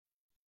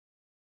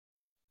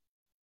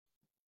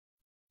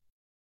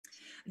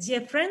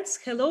Dear friends,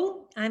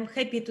 hello. I'm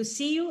happy to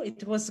see you.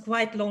 It was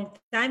quite a long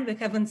time. We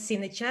haven't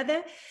seen each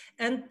other.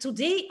 And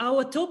today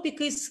our topic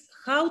is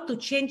how to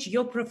change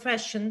your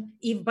profession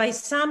if by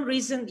some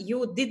reason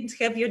you didn't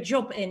have your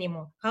job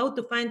anymore, how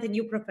to find a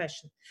new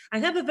profession. I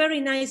have a very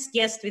nice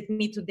guest with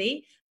me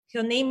today.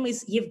 Her name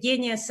is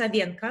Evgenia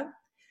Savenko,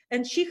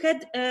 and she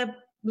had a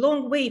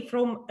long way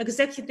from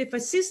executive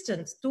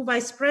assistant to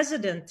vice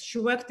president. She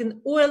worked in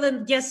oil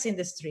and gas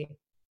industry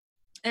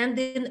and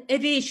in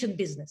aviation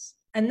business.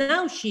 And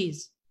now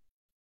she's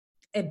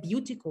a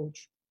beauty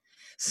coach.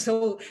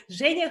 So,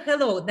 Zhenya,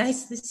 hello,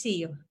 nice to see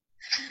you.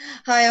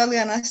 Hi,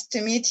 Olga, nice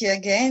to meet you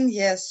again.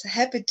 Yes,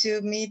 happy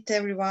to meet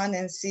everyone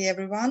and see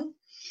everyone.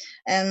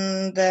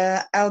 And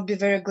I'll be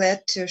very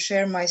glad to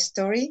share my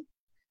story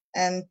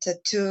and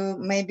to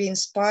maybe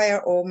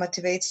inspire or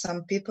motivate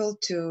some people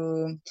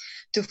to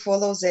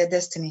follow their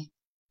destiny.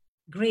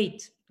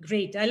 Great.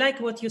 I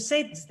like what you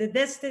said, it's the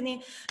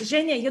destiny.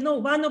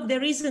 Zhenya, one of the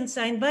reasons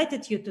I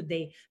invited you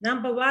today,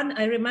 number one,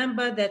 I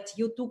remember that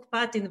you took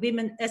part in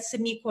Women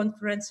SME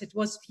conference. It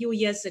was a few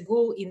years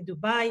ago in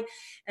Dubai,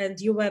 and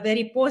you were a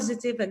very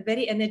positive and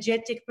very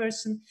energetic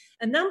person.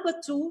 And number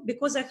two,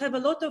 because I have a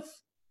lot of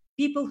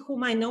people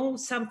whom I know,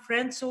 some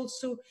friends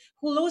also,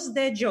 who lost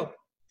their job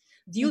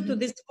due to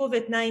this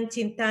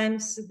COVID-19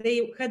 times.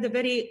 They had a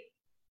very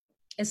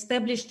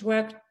established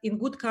work in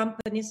good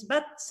companies,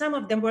 but some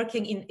of them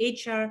working in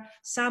HR,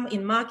 some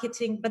in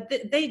marketing, but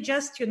they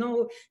just,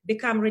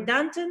 become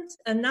redundant.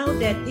 And now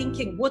they're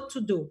thinking what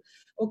to do.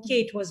 Okay,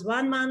 it was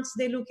 1 month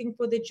they're looking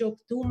for the job,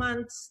 2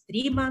 months,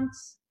 3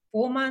 months,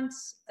 4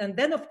 months. And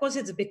then, of course,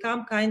 it's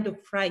become kind of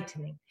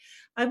frightening.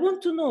 I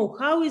want to know,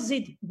 how is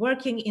it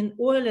working in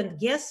oil and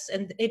gas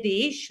and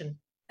aviation?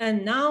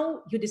 And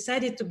now you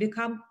decided to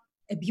become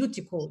a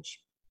beauty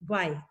coach.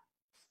 Why?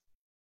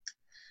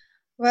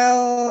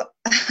 Well,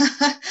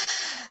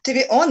 to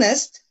be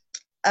honest,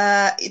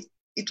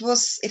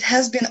 it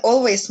has been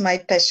always my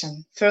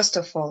passion. First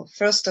of all,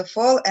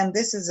 and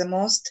this is the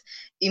most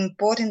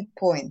important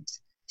point.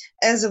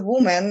 As a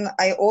woman,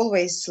 I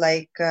always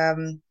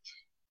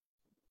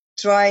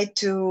try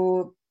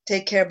to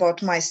take care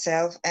about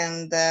myself,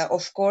 and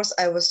of course,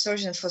 I was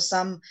searching for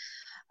some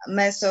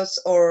methods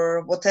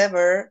or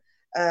whatever.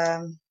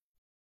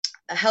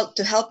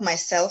 Help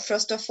myself,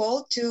 first of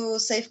all, to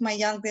save my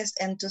youngest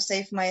and to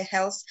save my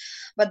health.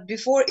 But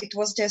before, it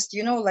was just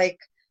like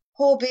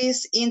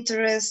hobbies,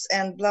 interests,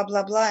 and blah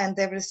blah blah and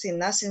everything,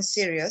 nothing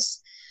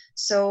serious.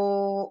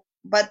 So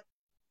but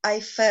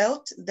I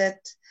felt that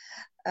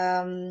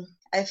I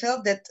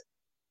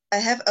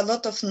have a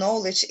lot of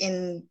knowledge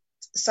in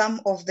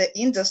some of the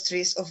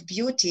industries of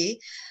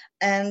beauty.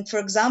 And for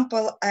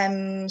example,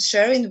 I'm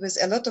sharing with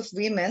a lot of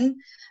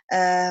women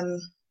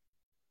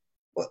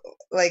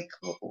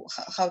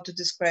how to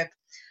describe.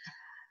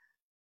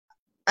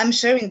 I'm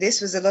sharing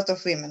this with a lot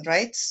of women,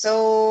 right?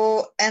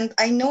 So, and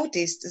I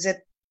noticed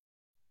that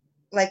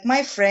like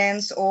my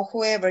friends or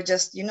whoever,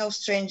 just,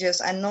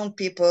 strangers, unknown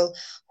people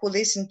who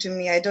listen to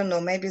me, I don't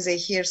know, maybe they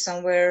hear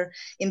somewhere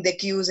in the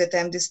queues that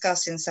I'm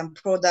discussing some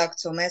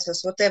products or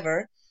methods,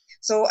 whatever.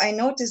 So I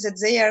noticed that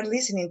they are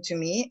listening to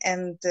me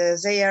and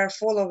they are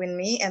following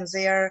me and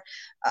they are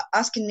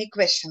asking me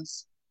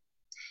questions.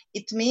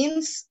 It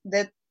means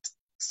that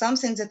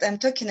something that I'm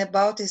talking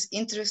about is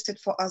interested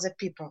for other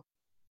people.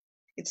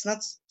 It's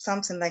not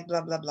something like blah,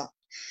 blah, blah.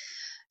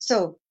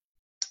 So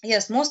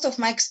yes, most of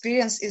my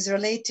experience is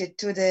related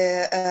to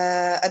the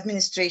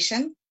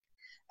administration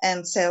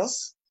and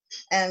sales,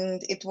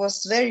 and it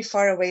was very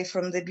far away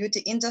from the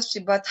beauty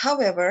industry. But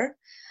however,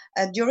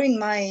 during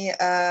my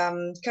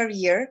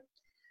career,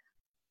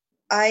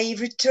 I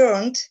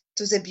returned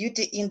to the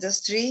beauty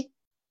industry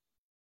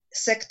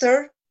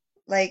sector,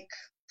 like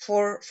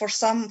for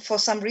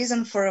some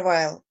reason, for a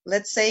while.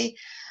 Let's say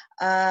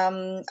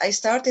I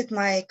started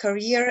my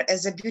career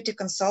as a beauty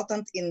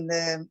consultant in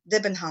the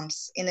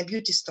Debenhams in a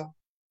beauty store.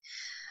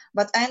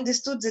 But I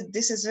understood that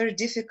this is very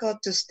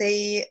difficult to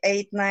stay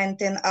 8, 9,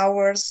 10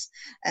 hours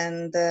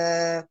and,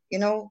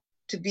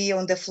 to be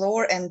on the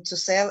floor and to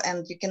sell,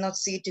 and you cannot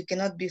sit, you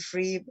cannot be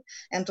free,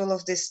 and all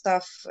of this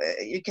stuff,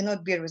 you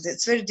cannot bear with it.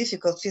 It's very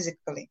difficult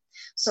physically.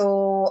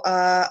 So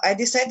I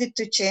decided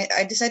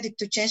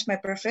to change my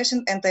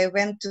profession, and I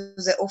went to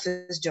the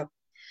office job.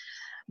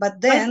 But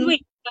then... By the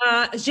way,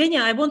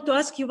 Zhenya, I want to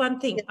ask you one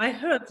thing. I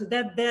heard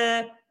that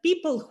the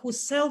people who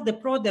sell the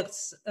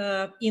products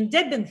in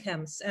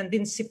Debenhams and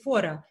in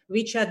Sephora,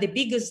 which are the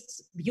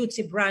biggest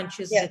beauty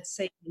branches, let's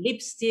say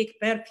lipstick,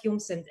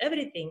 perfumes, and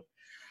everything,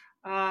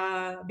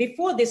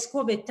 before this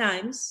COVID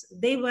times,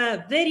 they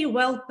were very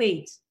well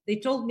paid. They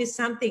told me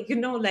something,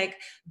 like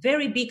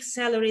very big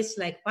salaries,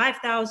 like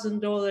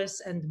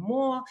 $5,000 and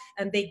more,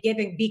 and they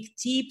giving big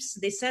tips.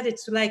 They said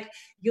it's like,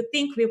 you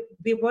think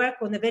we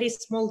work on a very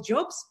small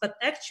jobs, but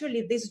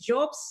actually these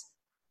jobs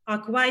are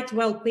quite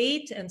well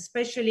paid, and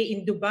especially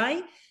in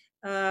Dubai,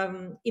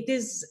 it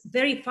is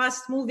very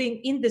fast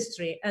moving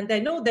industry. And I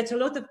know that a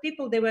lot of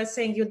people, they were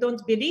saying, you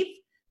don't believe,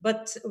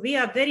 but we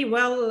are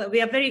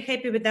very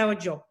happy with our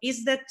job.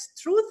 Is that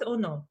truth or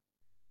no?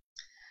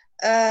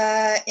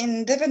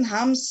 In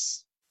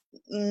Debenhams,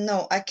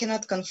 no, I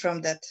cannot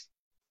confirm that.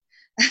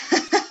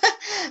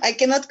 I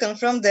cannot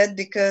confirm that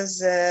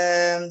because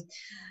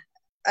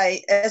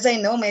as I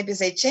know, maybe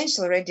they changed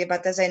already,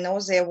 but as I know,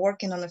 they are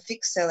working on a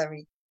fixed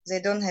salary. They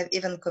don't have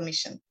even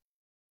commission.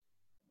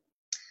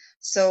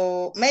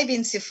 So maybe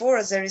in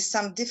Sephora there is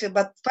some difference,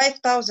 but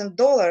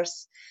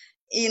 $5,000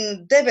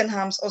 in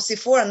Debenhams or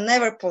Sephora,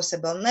 never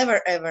possible,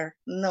 never ever.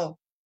 No,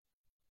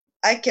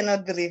 I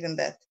cannot believe in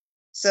that.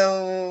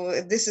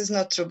 So this is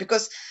not true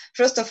because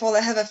first of all, I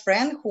have a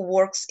friend who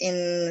works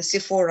in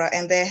Sephora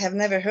and I have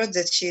never heard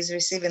that she is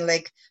receiving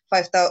like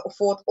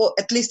 $5,000 or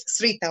at least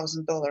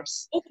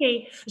 $3,000.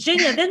 Okay,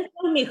 Zhenya, then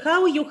tell me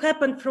how you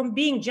happened from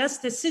being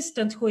just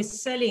assistant who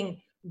is selling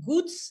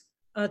goods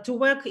to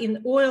work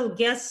in oil,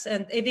 gas,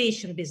 and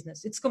aviation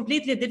business. It's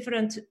completely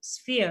different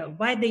sphere.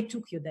 Why they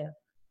took you there?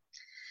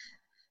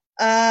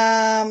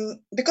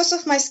 Because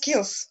of my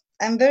skills.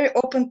 I'm very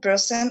open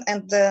person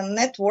and the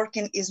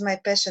networking is my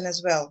passion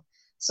as well.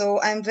 So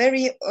I'm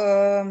very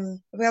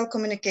well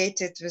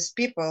communicated with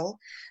people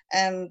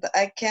and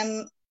I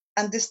can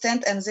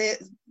understand and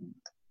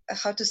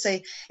how to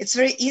say, it's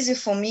very easy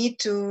for me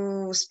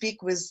to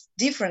speak with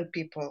different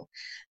people.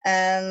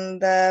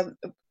 And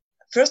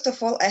first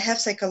of all, I have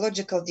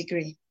psychological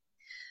degree.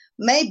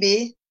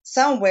 Maybe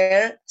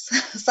somewhere,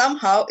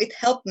 somehow it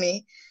helped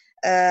me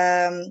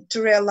to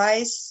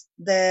realize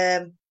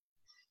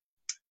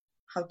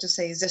how to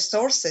say, the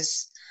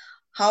sources.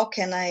 How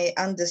can I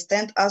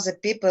understand other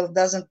people?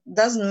 Doesn't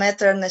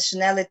matter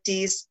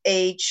nationalities,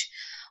 age,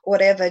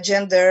 whatever,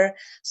 gender.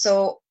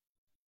 So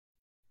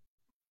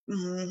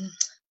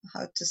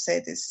how to say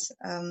this?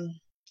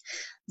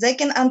 They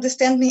can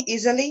understand me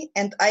easily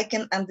and I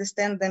can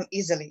understand them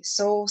easily.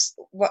 So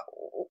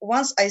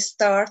once I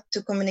start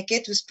to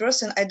communicate with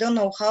person, I don't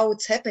know how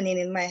it's happening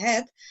in my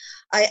head.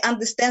 I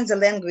understand the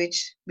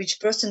language which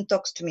person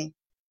talks to me.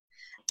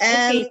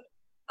 And okay.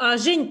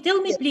 Zhень,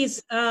 tell me,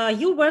 please,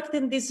 you worked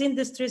in these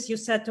industries, you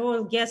said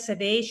oil, gas,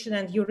 aviation,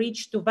 and you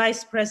reached to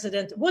vice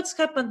president. What's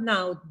happened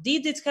now?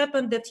 Did it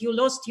happen that you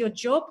lost your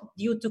job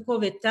due to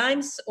COVID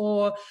times,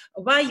 or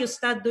why you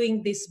start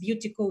doing this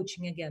beauty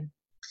coaching again?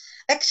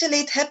 Actually,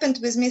 it happened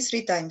with me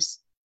 3 times.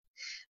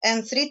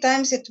 And 3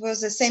 times it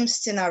was the same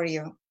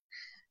scenario.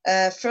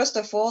 First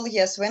of all,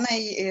 yes, when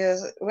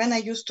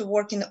I used to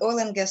work in oil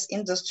and gas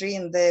industry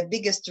in the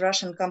biggest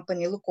Russian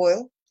company,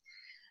 Lukoil,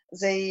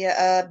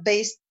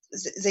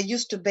 they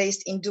used to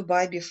base in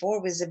Dubai before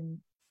with a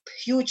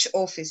huge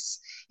office.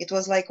 It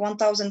was like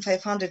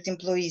 1,500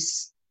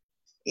 employees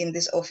in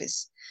this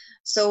office.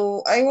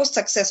 So I was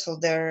successful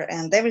there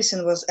and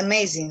everything was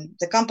amazing.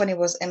 The company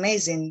was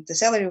amazing. The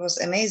salary was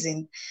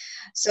amazing.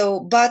 So,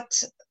 but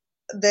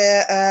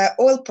the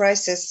oil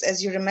prices,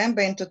 as you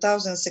remember, in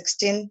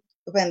 2016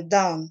 went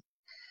down.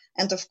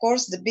 And of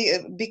course, the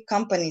big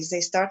companies, they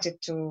started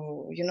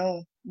to,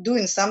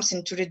 doing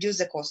something to reduce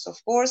the cost.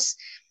 Of course,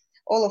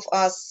 all of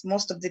us,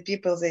 most of the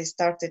people, they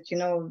started,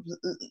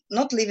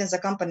 not leaving the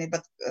company,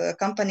 but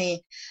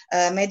company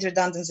made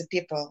redundant the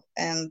people.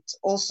 And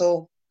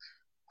also,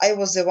 I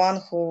was the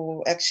one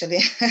who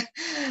actually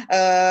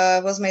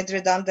was made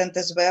redundant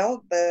as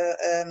well. But,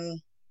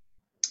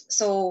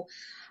 so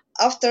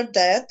after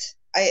that,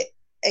 I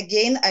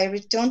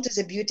returned to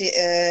the beauty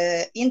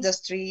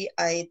industry.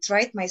 I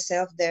tried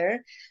myself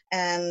there,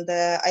 and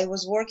I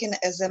was working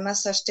as a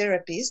massage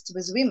therapist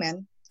with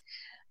women.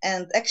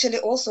 And actually,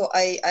 also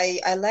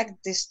I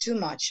liked this too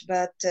much,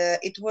 but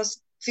it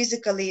was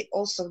physically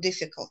also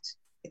difficult.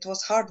 It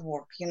was hard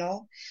work,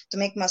 to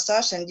make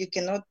massage, and you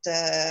cannot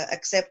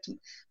accept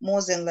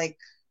more than like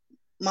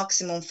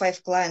maximum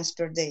 5 clients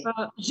per day.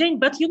 Zhень,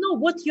 but you know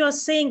what you are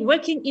saying,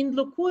 working in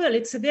Lukoil,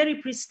 it's a very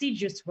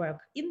prestigious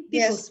work. In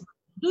people's Yes.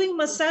 Doing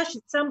massage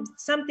is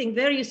something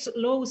very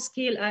low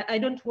scale. I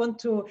don't want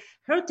to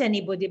hurt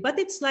anybody, but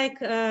it's like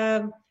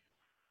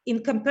in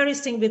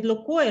comparison with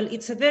Lukoil,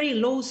 it's a very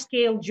low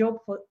scale job,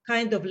 for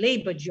kind of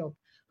labor job.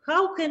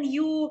 How can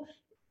you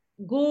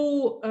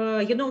go,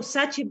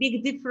 such a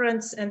big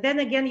difference? And then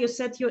again, you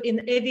said you're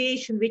in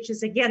aviation, which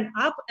is again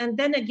up, and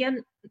then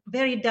again,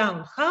 very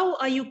down. How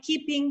are you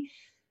keeping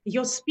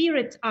your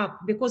spirit up?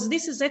 Because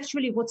this is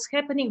actually what's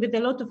happening with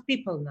a lot of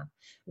people now.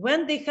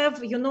 When they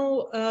have,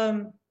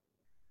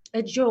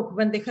 a job,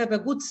 when they have a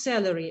good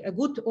salary, a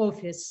good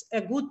office,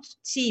 a good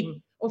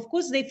team, of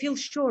course they feel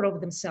sure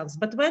of themselves.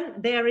 But when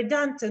they are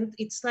redundant,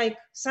 it's like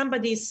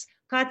somebody's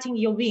cutting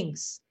your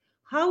wings.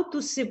 How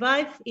to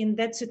survive in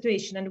that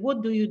situation, and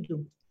what do you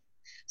do?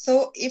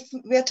 So if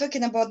we are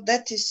talking about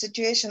that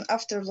situation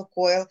after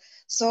Lukoil,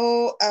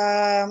 so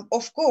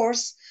of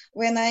course,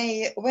 when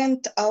I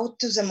went out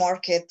to the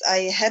market,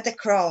 I had a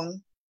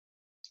crown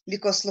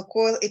because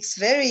Lukoil, it's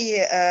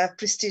very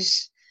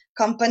prestigious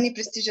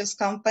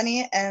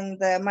company, and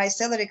my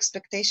salary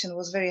expectation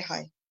was very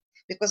high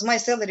because my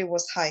salary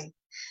was high.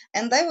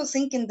 And I was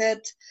thinking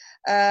that,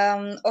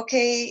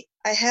 okay,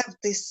 I have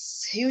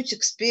this huge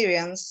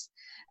experience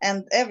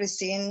and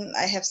everything,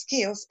 I have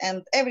skills,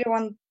 and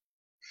everyone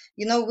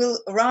will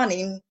run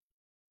in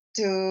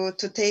to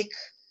take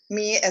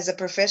me as a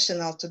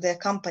professional to their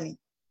company.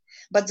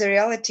 But the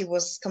reality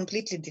was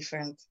completely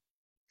different.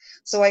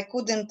 So I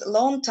couldn't,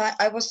 long time,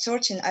 I was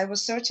searching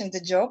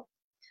the job.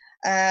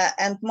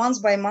 And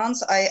month by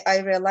month, I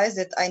realized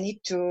that I need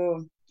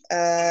to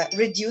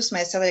reduce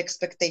my salary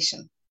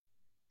expectation.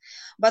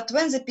 But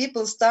when the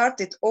people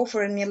started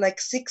offering me like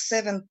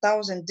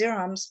 6,000-7,000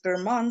 dirhams per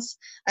month,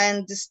 I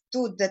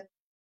understood that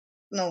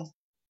no,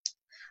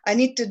 I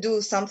need to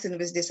do something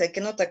with this. I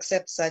cannot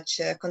accept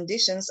such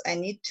conditions. I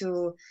need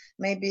to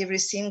maybe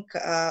rethink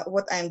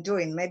what I'm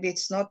doing. Maybe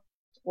it's not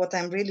what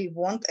I really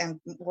want and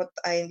what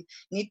I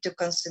need to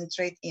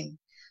concentrate in.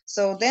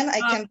 So then I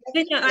can.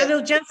 I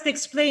will just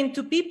explain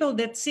to people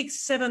that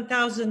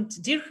 7,000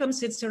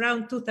 dirhams, it's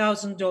around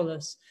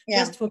 $2,000. Yeah.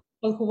 Just for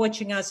people who are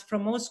watching us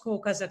from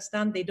Moscow,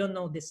 Kazakhstan, they don't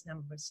know these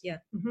numbers. Yeah.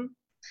 Mm-hmm.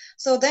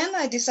 So then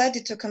I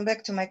decided to come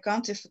back to my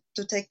country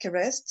to take a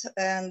rest.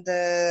 And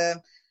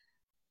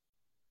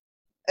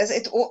as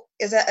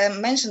I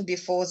mentioned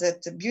before,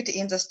 that the beauty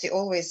industry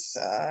always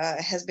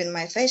has been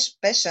my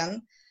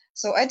passion.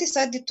 So I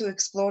decided to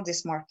explore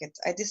this market.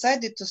 I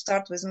decided to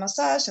start with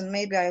massage, and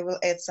maybe I will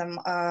add some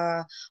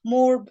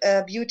more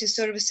beauty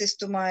services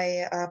to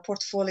my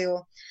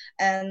portfolio.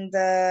 And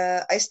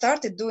I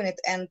started doing it,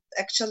 and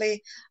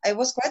actually I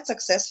was quite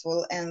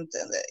successful. And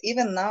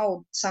even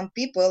now, some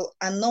people,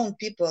 unknown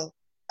people,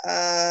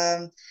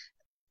 per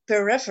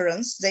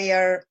reference, they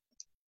are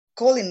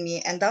calling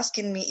me and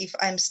asking me if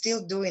I'm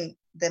still doing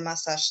the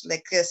massage,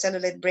 like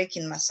cellulite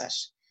breaking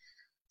massage.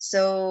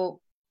 So,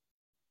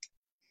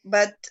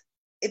 but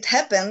it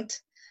happened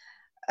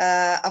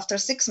after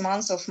 6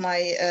 months of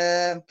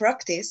my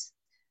practice.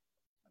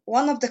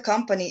 One of the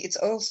company, it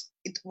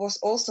was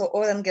also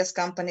oil and gas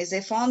company.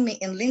 They found me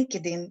in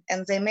LinkedIn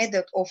and they made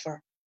that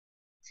offer,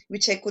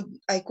 which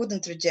I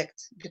couldn't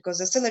reject because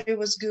the salary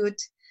was good,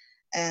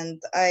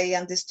 and I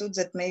understood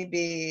that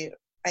maybe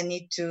I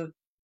need to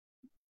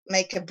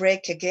make a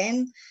break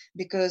again,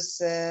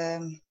 because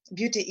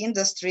beauty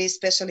industry,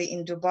 especially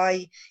in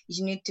Dubai,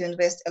 you need to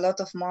invest a lot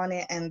of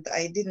money, and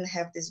I didn't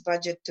have this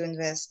budget to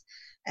invest.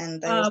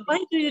 And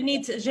why do you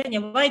need,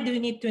 Zhenya, why do you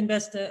need to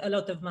invest a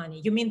lot of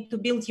money? You mean to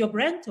build your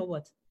brand or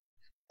what?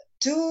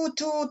 To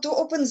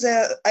open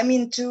the, I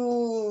mean,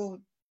 to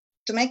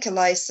make a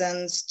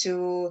license,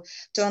 to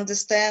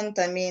understand,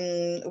 I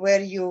mean,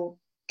 where you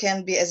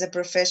can be as a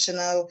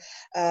professional,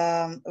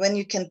 when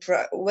you can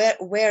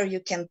where you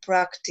can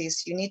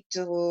practice. You need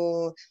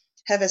to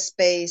have a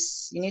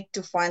space. You need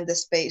to find the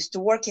space to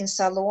work in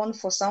salon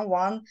for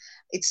someone.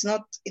 It's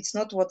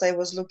not what I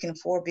was looking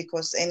for,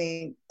 because I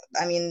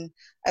mean,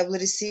 I will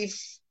receive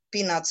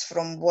peanuts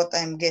from what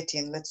I'm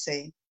getting, let's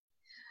say.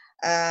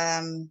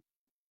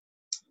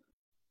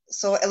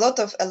 So a lot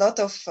of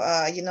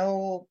you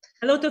know,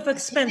 a lot of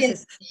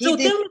expenses. So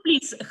tell me,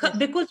 please,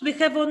 because we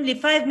have only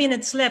 5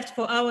 minutes left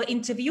for our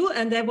interview,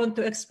 and I want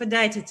to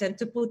expedite it and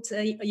to put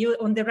you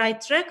on the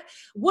right track.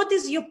 What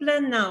is your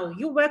plan now?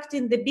 You worked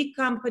in the big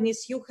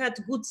companies, you had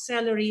good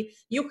salary,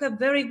 you have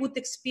very good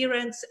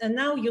experience, and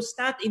now you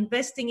start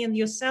investing in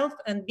yourself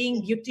and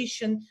being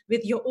beautician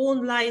with your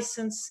own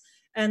license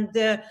and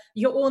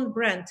your own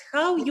brand.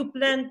 How you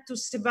plan to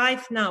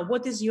survive now?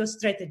 What is your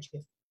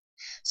strategy?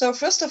 So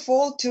first of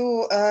all,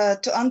 to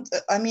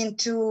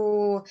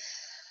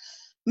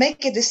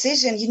make a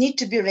decision, you need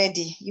to be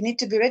ready. You need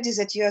to be ready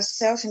that you are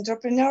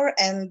self-entrepreneur,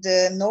 and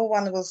no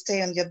one will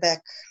stay on your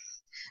back.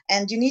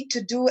 And you need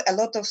to do a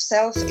lot of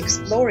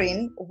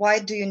self-exploring. Why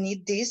do you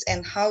need this,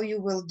 and how you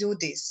will do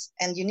this?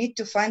 And you need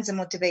to find the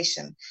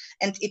motivation.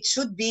 And it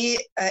should be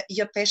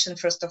your passion,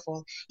 first of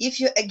all. If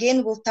you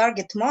again will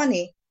target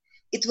money,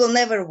 it will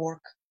never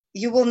work.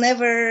 You will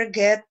never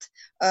get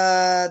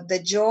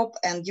the job,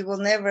 and you will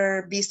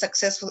never be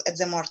successful at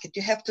the market.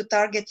 You have to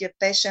target your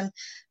passion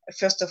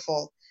first of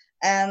all.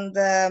 And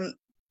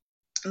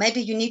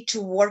maybe you need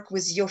to work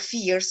with your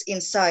fears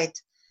inside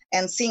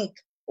and think,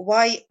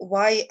 why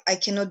I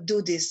cannot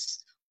do this?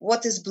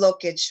 What is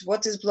blockage?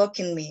 What is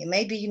blocking me?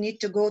 Maybe you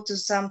need to go to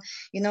some,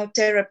 you know,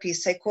 therapy,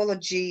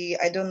 psychology,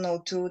 I don't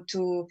know, to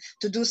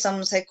do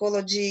some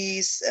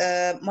psychology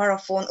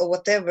marathon or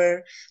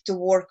whatever, to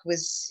work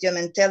with your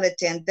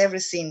mentality and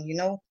everything, you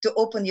know, to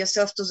open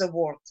yourself to the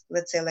world,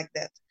 let's say like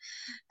that.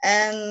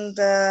 And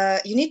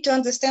you need to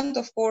understand,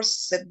 of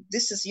course, that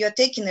you are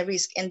taking a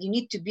risk, and you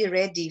need to be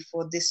ready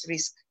for this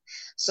risk.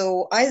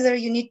 So either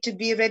you need to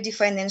be ready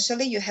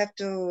financially, you have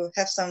to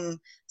have some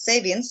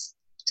savings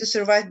to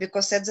survive,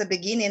 because at the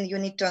beginning you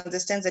need to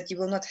understand that you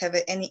will not have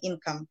any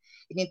income.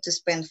 You need to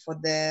spend for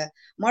the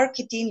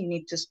marketing, you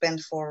need to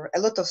spend for a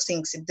lot of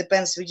things. It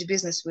depends which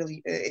business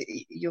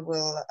you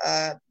will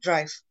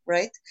drive,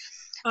 right?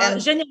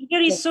 Zhenya, I'm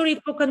very sorry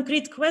for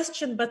concrete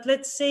question, but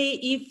let's say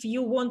if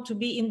you want to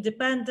be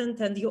independent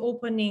and you're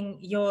opening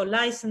your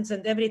license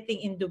and everything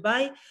in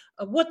Dubai,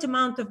 what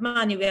amount of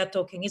money we are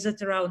talking? Is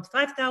it around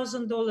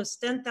 $5,000,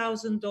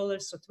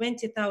 $10,000, or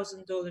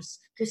 $20,000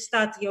 to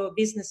start your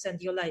business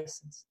and your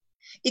license?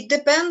 It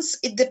depends.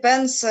 It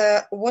depends.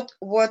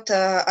 What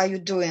are you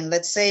doing?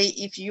 Let's say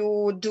if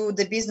you do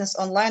the business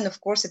online, of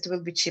course it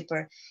will be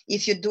cheaper.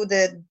 If you do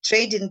the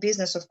trading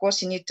business, of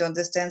course you need to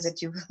understand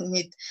that you will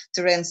need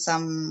to rent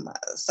some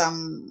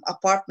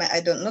apartment.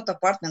 Not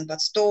apartment,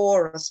 but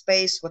store or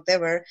space,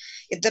 whatever.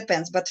 It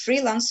depends. But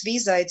freelance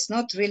visa, it's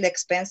not really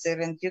expensive,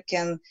 and you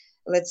can,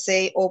 let's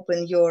say,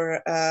 open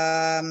your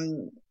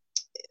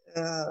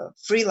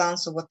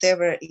freelance or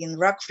whatever in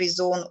Iraq free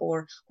zone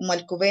or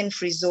Al Quwain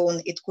free zone.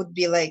 It could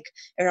be like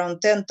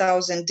around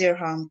 10,000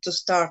 dirham to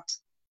start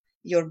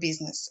your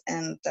business.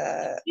 And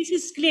this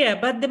is clear,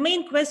 but the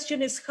main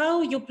question is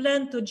how you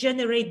plan to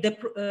generate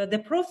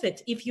the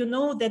profit if you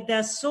know that there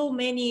are so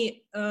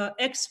many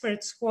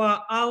experts who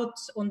are out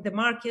on the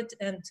market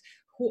and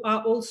who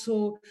are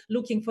also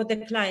looking for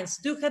the clients.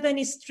 Do you have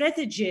any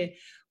strategy,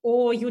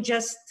 or you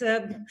just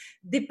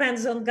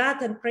depends on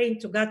God and praying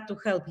to God to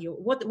help you?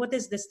 What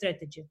is the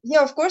strategy?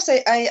 Yeah, of course,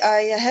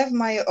 I have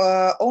my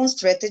own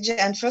strategy.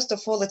 And first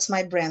of all, it's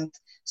my brand.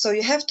 So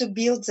you have to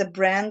build the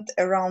brand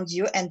around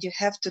you, and you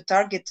have to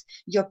target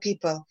your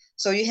people.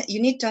 So you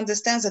need to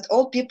understand that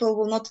all people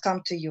will not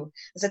come to you,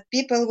 that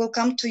people will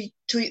come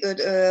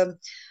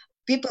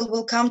people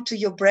will come to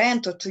your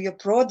brand or to your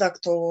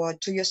product or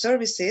to your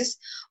services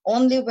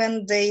only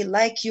when they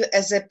like you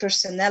as a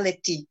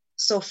personality.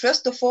 So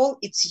first of all,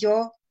 it's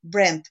your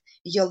brand,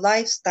 your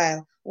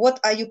lifestyle. What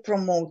are you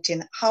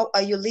promoting? How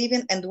are you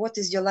living? And what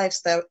is your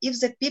lifestyle? If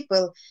the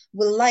people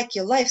will like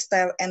your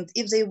lifestyle, and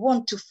if they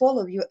want to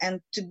follow you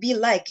and to be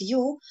like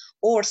you,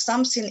 or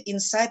something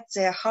inside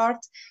their heart,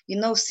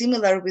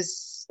 similar with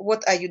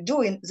what are you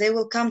doing, they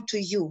will come to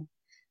you.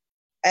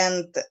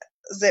 And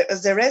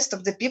the rest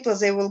of the people,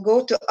 they will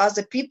go to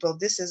other people.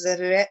 This is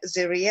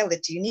the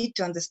reality. You need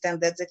to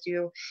understand that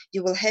you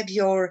will have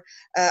your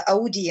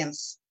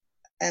audience.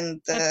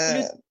 And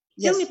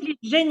Tell me, please,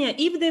 Zhenya,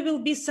 if there will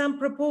be some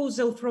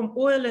proposal from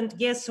oil and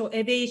gas or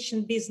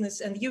aviation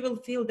business, and you will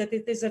feel that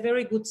it is a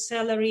very good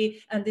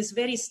salary and is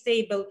very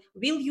stable,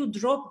 will you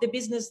drop the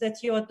business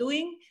that you are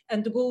doing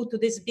and go to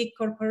this big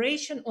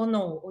corporation, or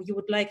no? Or you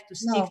would like to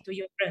stick to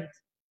your brand?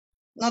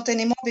 Not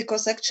anymore,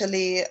 because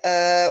actually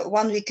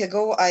 1 week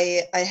ago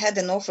I had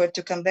an offer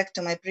to come back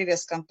to my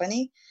previous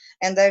company,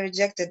 and I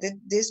rejected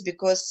this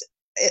because,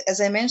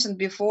 as I mentioned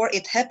before,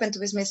 it happened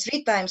with me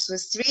 3 times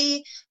with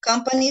 3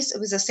 companies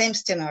with the same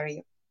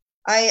scenario.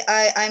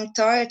 I'm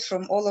tired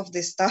from all of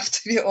this stuff,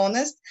 to be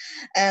honest,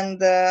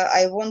 and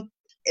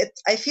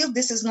I feel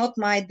this is not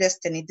my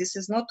destiny. This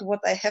is not what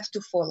I have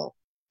to follow.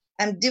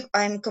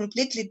 I'm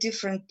completely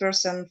different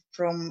person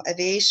from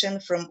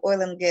aviation, from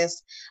oil and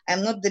gas.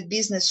 I'm not the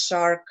business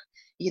shark.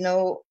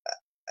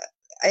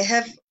 I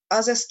have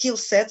other skill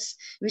sets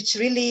which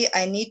really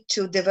I need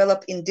to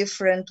develop in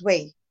different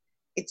way.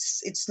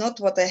 It's not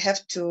what I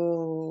have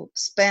to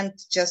spend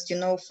just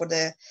for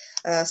the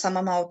some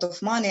amount of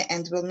money,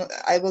 and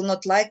I will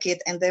not like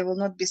it, and I will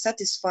not be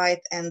satisfied,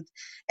 and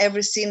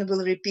everything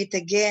will repeat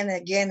again.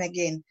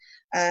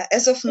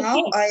 As of now,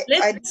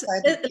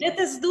 let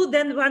us do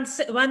then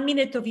 1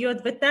 minute of your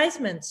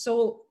advertisement.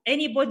 So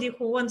anybody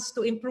who wants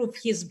to improve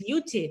his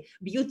beauty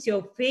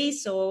of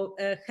face or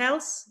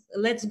health,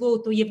 let's go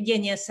to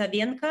Evgenia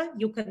Savenko.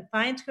 You can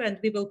find her, and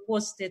we will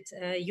post it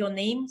your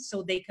name,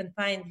 so they can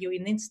find you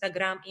in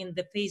Instagram, in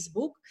the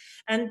Facebook,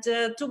 and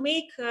to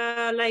make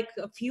like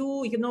a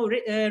few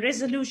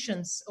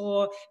resolutions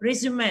or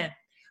resume.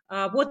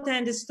 What I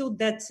understood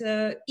that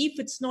if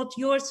it's not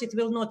yours, it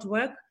will not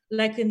work.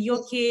 Like in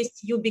your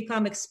case, you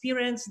become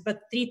experienced,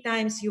 but 3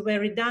 times you were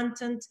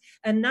redundant.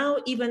 And now,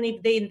 even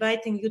if they're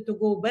inviting you to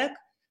go back,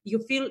 you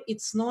feel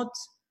it's not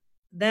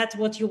that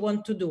what you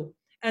want to do.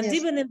 And yes,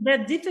 even in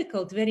that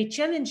difficult, very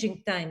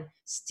challenging time,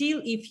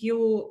 still, if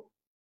you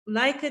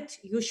like it,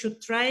 you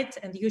should try it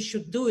and you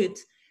should do it,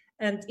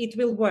 and it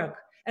will work.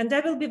 And I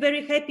will be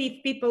very happy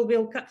if people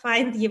will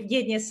find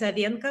Evgenia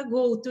Savenko,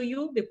 go to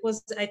you,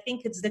 because I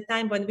think it's the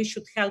time when we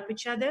should help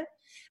each other.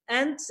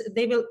 And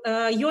they will,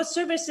 your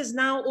service is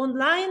now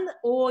online,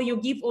 or you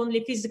give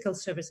only physical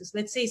services?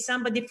 Let's say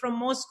somebody from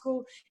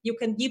Moscow, you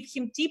can give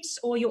him tips,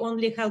 or you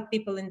only help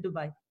people in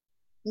Dubai?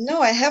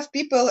 No, I have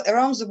people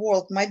around the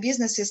world. My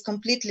business is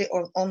completely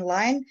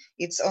online.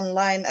 It's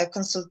online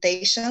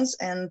consultations,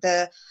 and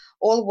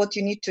all what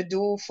you need to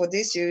do for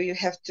this, you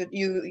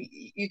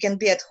can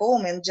be at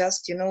home and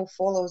just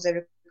follow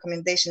the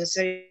recommendation. It's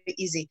very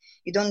easy.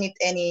 You don't need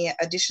any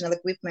additional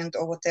equipment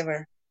or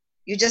whatever.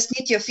 You just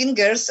need your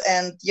fingers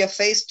and your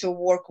face to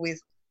work with.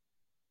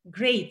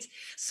 Great.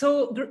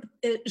 So,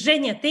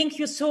 Zhenya, thank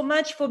you so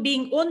much for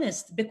being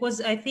honest, because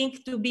I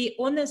think to be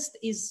honest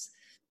it's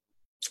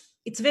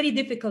a very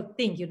difficult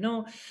thing,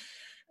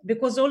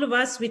 because all of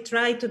us, we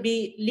try to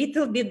be a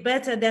little bit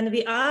better than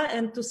we are,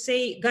 and to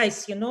say,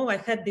 guys, I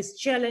had this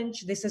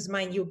challenge, this is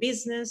my new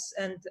business,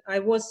 and I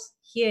was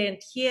here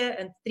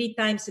and 3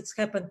 times it's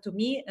happened to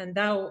me, and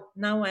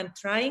now I'm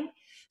trying.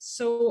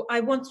 So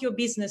I want your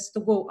business to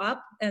go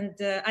up, and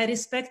I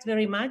respect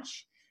very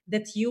much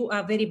that you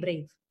are very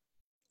brave.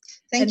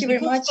 Thank you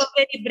very much.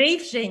 You're very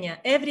brave, Zhenya.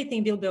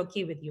 Everything will be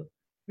okay with you.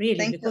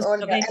 Really. Thank Because you,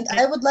 Olga. And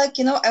I would like,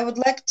 I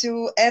would like to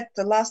add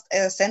the last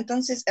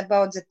sentences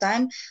about the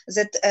time,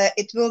 that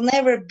it will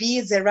never be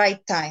the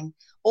right time.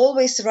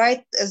 Always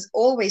right, as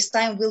always,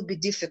 time will be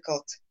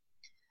difficult.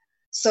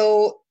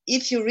 So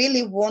if you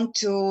really want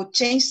to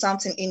change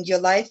something in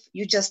your life,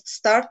 you just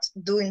start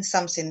doing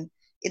something.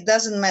 It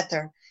doesn't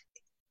matter.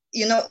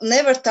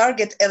 Never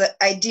target an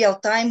ideal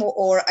time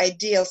or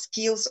ideal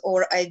skills or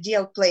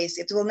ideal place.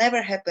 It will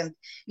never happen.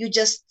 You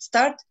just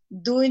start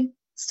doing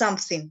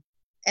something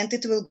and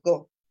it will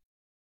go.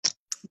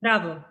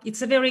 Bravo.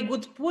 It's a very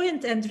good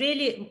point and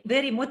really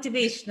very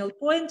motivational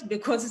point,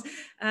 because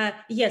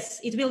yes,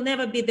 it will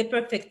never be the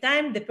perfect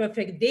time, the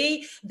perfect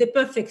day, the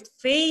perfect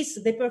face,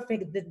 the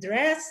perfect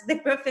dress, the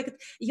perfect,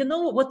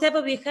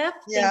 whatever we have,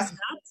 thanks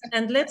God,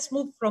 and let's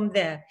move from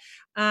there.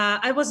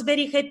 I was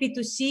very happy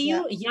to see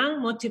you, young,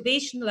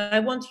 motivational. I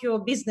want your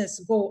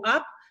business go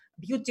up.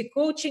 Beauty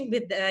coaching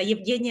with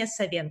Evgenia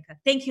Savenko.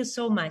 Thank you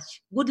so much.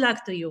 Good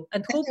luck to you,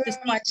 and hope to see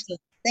you soon.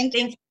 Thank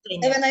you.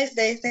 Have a nice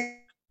day.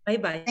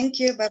 Bye-bye. Thank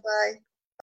you. Bye-bye.